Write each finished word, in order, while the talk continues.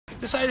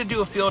decided to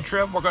do a field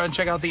trip. We're going to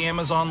check out the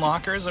Amazon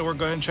lockers, and we're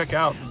going to check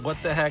out what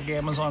the heck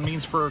Amazon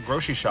means for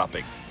grocery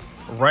shopping.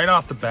 Right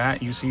off the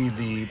bat, you see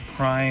the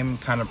Prime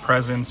kind of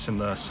presence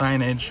and the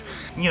signage,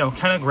 you know,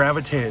 kind of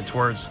gravitated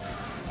towards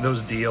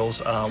those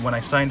deals. When I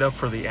signed up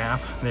for the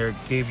app, they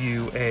gave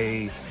you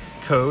a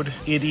code.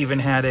 It even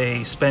had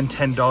a spend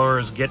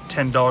 $10, get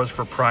 $10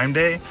 for Prime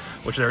Day,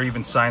 which there are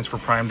even signs for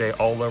Prime Day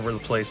all over the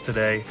place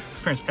today.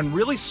 And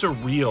really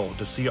surreal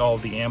to see all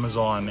of the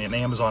Amazon and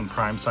Amazon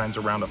Prime signs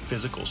around a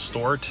physical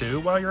store too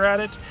while you're at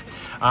it.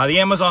 The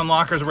Amazon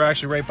lockers were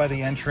actually right by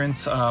the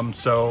entrance,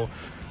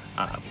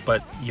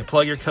 but you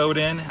plug your code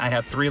in. I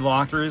had 3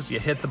 lockers. You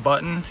hit the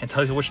button, it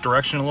tells you which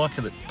direction to look,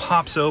 and it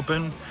pops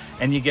open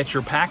and you get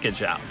your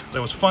package out. So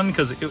it was fun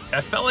because I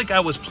felt like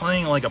I was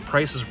playing like a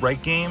Price is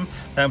Right game.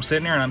 That I'm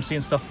sitting there and I'm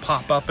seeing stuff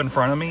pop up in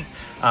front of me.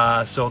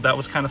 So that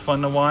was kind of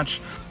fun to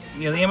watch.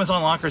 You know, the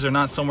Amazon lockers are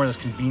not somewhere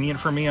that's convenient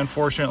for me,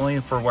 unfortunately,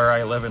 for where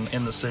I live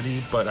in the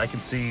city, but I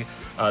can see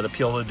the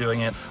appeal of doing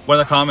it. One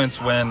of the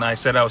comments when I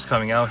said I was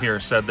coming out here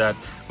said that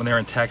when they were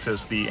in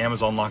Texas, the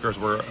Amazon lockers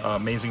were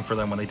amazing for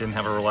them when they didn't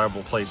have a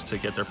reliable place to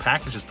get their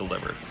packages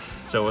delivered.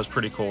 So it was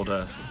pretty cool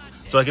to...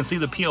 So I can see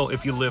the appeal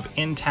if you live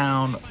in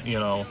town, you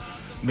know,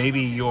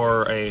 maybe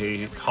you're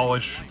a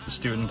college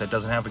student that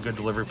doesn't have a good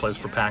delivery place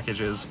for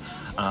packages.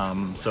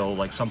 So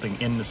like something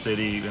in the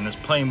city, and there's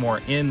plenty more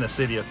in the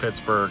city of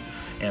Pittsburgh,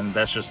 and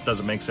that just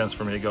doesn't make sense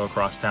for me to go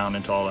across town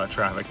into all that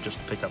traffic just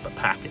to pick up a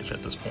package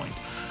at this point,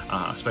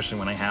 especially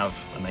when I have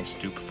a nice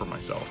stoop for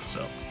myself.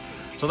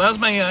 So that was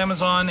my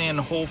Amazon and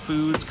Whole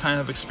Foods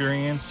kind of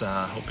experience.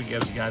 Hope it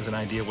gives you guys an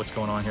idea of what's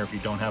going on here if you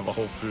don't have a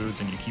Whole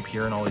Foods and you keep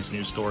hearing all these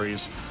news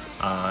stories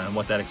and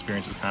what that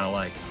experience is kind of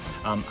like.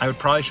 I would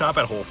probably shop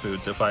at Whole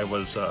Foods if I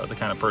was the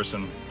kind of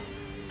person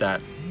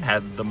that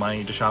had the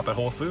money to shop at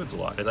Whole Foods a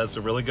lot. That's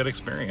a really good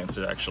experience,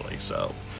 actually. So